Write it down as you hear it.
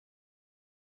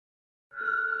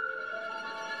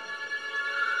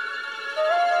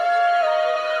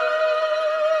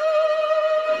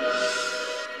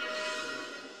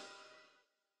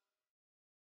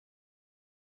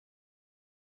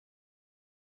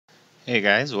Hey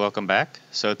guys, welcome back.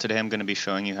 So today I'm going to be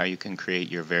showing you how you can create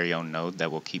your very own node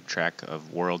that will keep track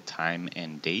of world time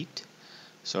and date.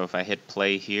 So if I hit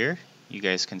play here, you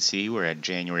guys can see we're at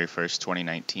January 1st,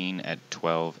 2019 at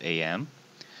 12 a.m.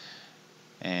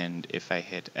 And if I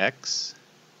hit X,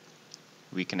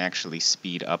 we can actually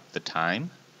speed up the time.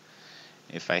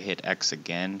 If I hit X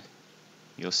again,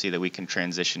 you'll see that we can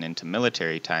transition into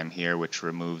military time here, which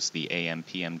removes the AM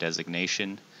PM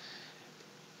designation.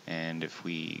 And if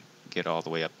we get all the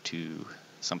way up to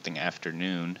something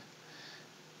afternoon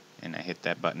and I hit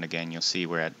that button again, you'll see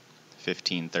we're at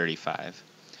 1535.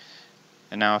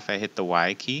 And now if I hit the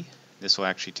Y key, this will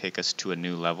actually take us to a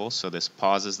new level. So this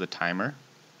pauses the timer,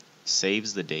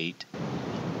 saves the date,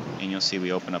 and you'll see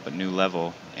we open up a new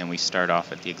level and we start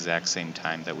off at the exact same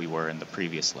time that we were in the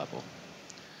previous level.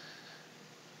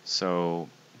 So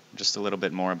just a little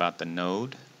bit more about the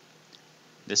node.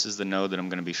 This is the node that I'm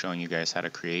going to be showing you guys how to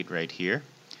create right here.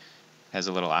 Has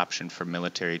a little option for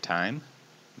military time.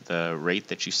 The rate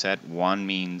that you set, 1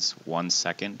 means 1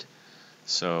 second.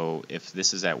 So if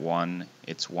this is at 1,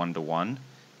 it's 1 to 1.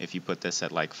 If you put this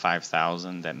at like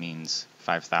 5,000, that means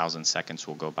 5,000 seconds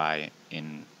will go by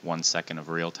in 1 second of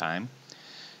real time.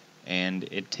 And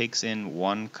it takes in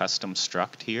one custom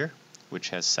struct here,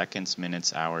 which has seconds,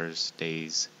 minutes, hours,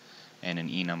 days, and an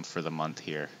enum for the month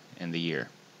here and the year.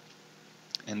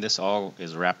 And this all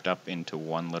is wrapped up into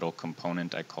one little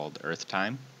component I called Earth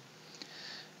Time.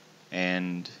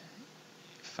 And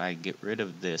if I get rid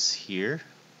of this here,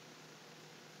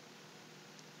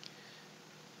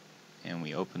 and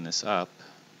we open this up,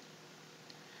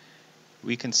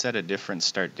 we can set a different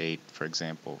start date, for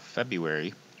example,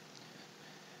 February,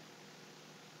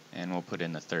 and we'll put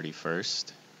in the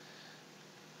 31st.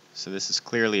 So this is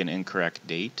clearly an incorrect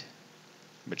date,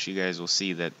 but you guys will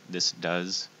see that this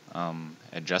does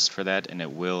adjust for that, and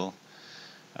it will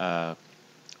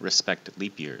respect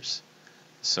leap years.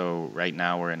 So right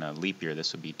now we're in a leap year.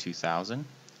 This would be 2000.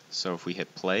 So if we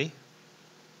hit play,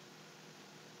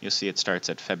 you'll see it starts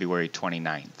at February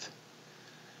 29th.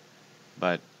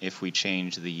 But if we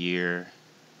change the year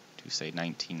to say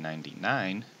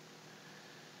 1999,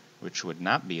 which would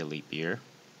not be a leap year,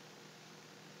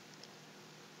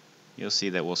 you'll see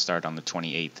that we'll start on the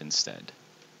 28th instead.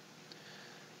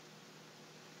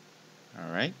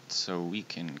 Alright, so we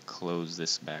can close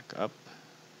this back up,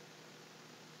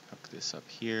 hook this up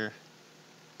here,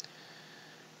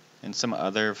 and some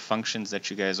other functions that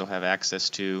you guys will have access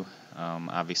to,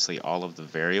 obviously all of the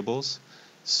variables.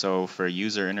 So for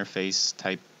user interface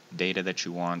type data that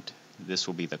you want, this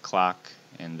will be the clock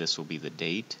and this will be the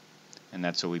date, and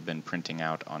that's what we've been printing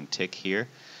out on tick here.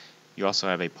 You also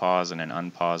have a pause and an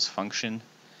unpause function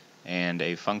and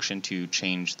a function to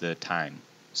change the time.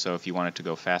 So if you want it to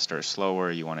go faster or slower,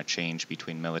 you want to change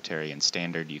between military and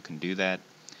standard, you can do that.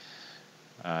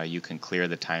 You can clear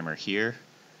the timer here,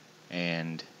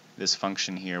 and this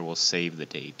function here will save the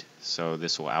date. So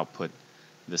this will output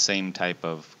the same type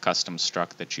of custom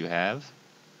struct that you have.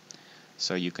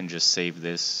 So you can just save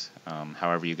this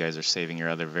however you guys are saving your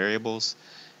other variables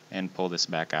and pull this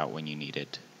back out when you need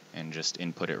it and just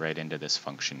input it right into this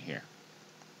function here.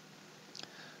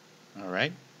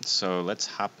 Alright, so let's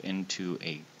hop into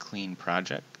a clean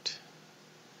project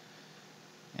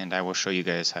and I will show you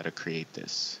guys how to create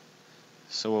this.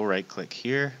 So we'll right click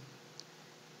here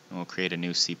and we'll create a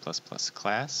new C++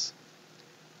 class.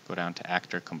 Go down to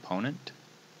actor component,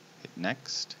 hit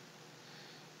next,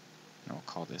 and we'll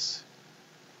call this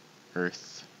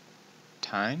Earth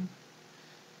Time,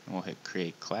 and we'll hit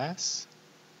create class,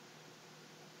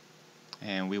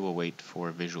 and we will wait for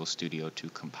Visual Studio to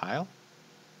compile.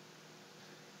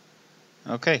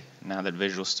 Okay, now that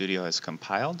Visual Studio has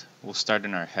compiled, we'll start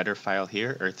in our header file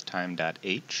here,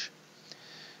 earthtime.h,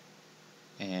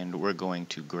 and we're going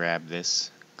to grab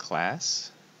this class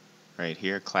right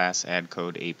here, class add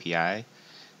code API.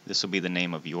 This will be the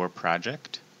name of your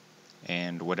project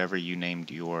and whatever you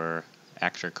named your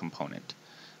actor component.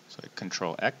 So hit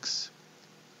Control X,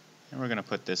 and we're going to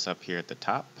put this up here at the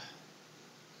top.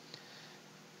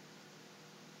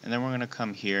 And then we're going to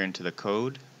come here into the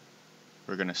code.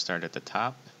 We're going to start at the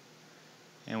top,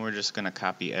 and we're just going to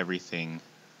copy everything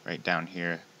right down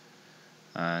here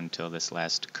until this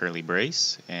last curly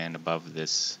brace and above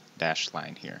this dashed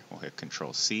line here. We'll hit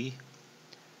Control C.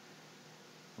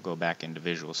 We'll go back into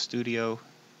Visual Studio.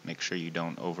 Make sure you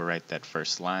don't overwrite that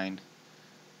first line,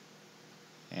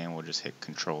 and we'll just hit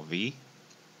Control V.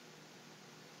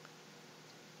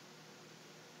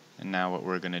 And now what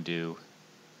we're going to do,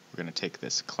 we're going to take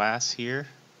this class here,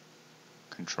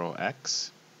 Control X,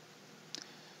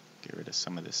 get rid of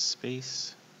some of this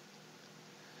space,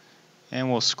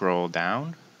 and we'll scroll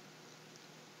down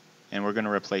And we're going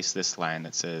to replace this line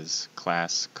that says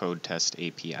class code test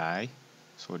API.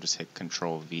 So we'll just hit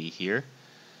Control V here,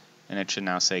 and it should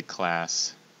now say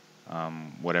class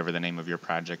whatever the name of your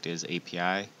project is,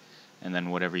 API, and then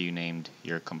whatever you named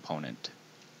your component.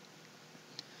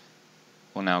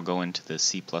 We'll now go into the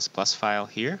C++ file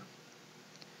here,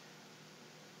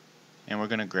 and we're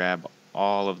going to grab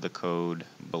all of the code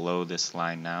below this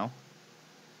line now.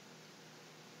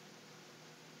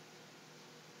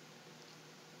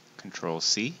 Control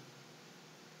C,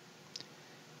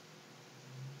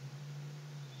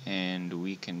 and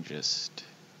we can just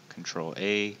Control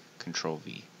A, Control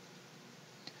V.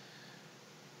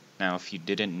 Now if you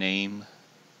didn't name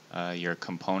your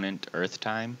component Earth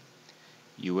time,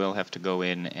 you will have to go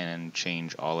in and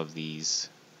change all of these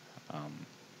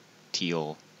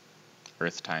teal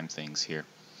Earth time things here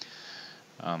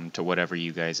to whatever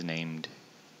you guys named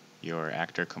your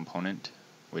actor component,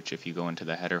 which if you go into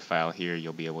the header file here,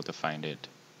 you'll be able to find it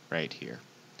right here.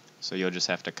 So you'll just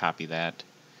have to copy that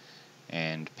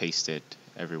and paste it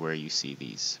everywhere you see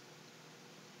these.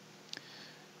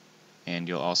 And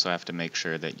you'll also have to make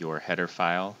sure that your header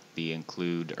file, the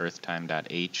include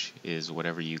earthtime.h, is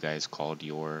whatever you guys called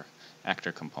your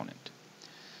actor component.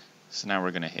 So now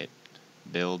we're going to hit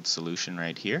build solution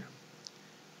right here,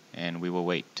 and we will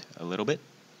wait a little bit.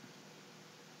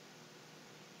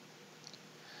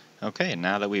 Okay, and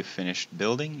now that we've finished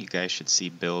building, you guys should see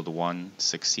build 1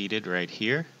 succeeded right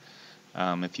here.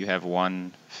 If you have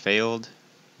 1 failed,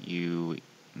 you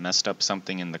messed up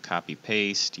something in the copy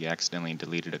paste, you accidentally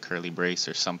deleted a curly brace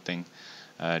or something,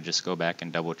 just go back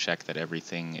and double check that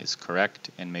everything is correct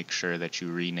and make sure that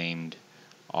you renamed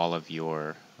all of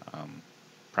your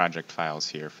project files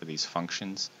here for these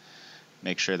functions.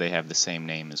 Make sure they have the same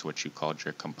name as what you called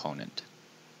your component.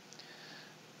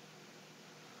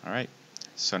 Alright,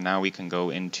 so now we can go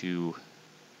into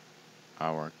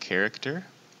our character,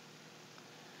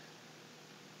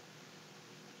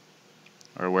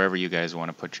 or wherever you guys want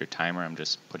to put your timer. I'm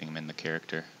just putting them in the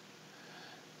character.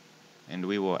 And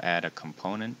we will add a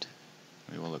component.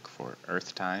 We will look for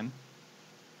Earth time.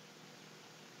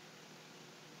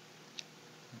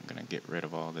 I'm going to get rid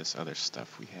of all this other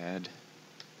stuff we had.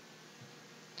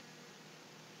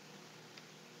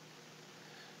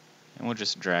 And we'll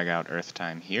just drag out Earth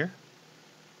time here.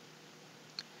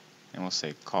 And we'll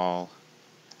say call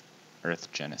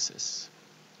Earth Genesis.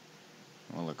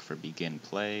 And we'll look for begin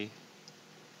play.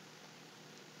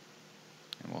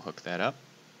 And we'll hook that up.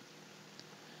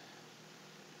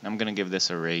 I'm going to give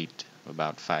this a rate of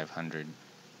about 500,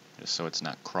 just so it's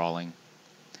not crawling.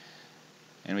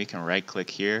 And we can right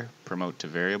click here, promote to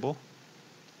variable,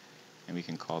 and we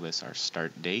can call this our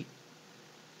start date.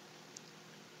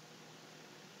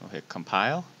 We'll hit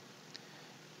compile,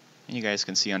 and you guys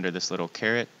can see under this little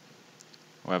caret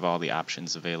we'll have all the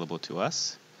options available to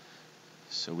us.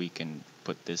 So we can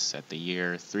put this at the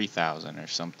year 3000 or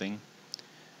something,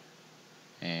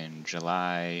 and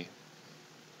July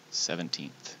 17th.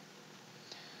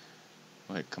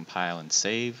 We'll hit compile and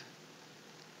save,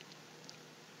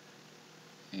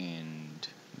 and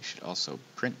we should also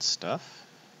print stuff.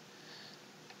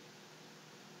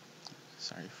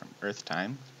 Sorry, from Earth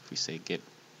time, if we say get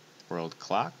world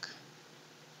clock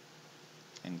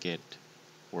and get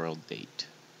world date,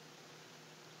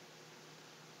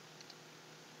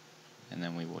 and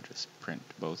then we will just print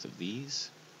both of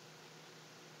these.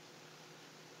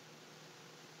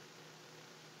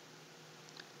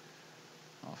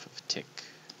 Off of tick.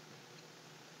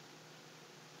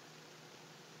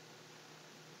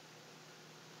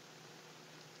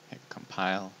 Hit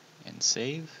compile and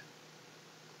save.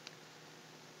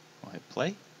 We'll hit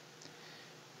play.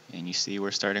 And you see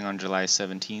we're starting on July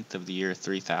 17th of the year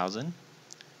 3000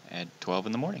 at 12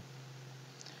 in the morning.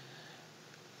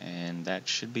 And that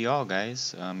should be all,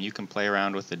 guys. You can play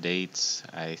around with the dates.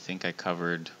 I think I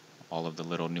covered all of the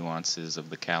little nuances of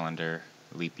the calendar,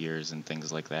 leap years and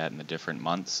things like that, in the different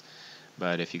months.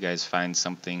 But if you guys find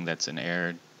something that's an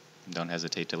error, don't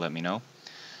hesitate to let me know.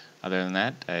 Other than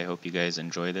that, I hope you guys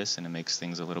enjoy this and it makes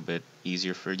things a little bit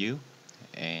easier for you.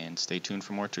 And stay tuned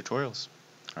for more tutorials.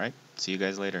 Alright, see you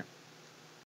guys later.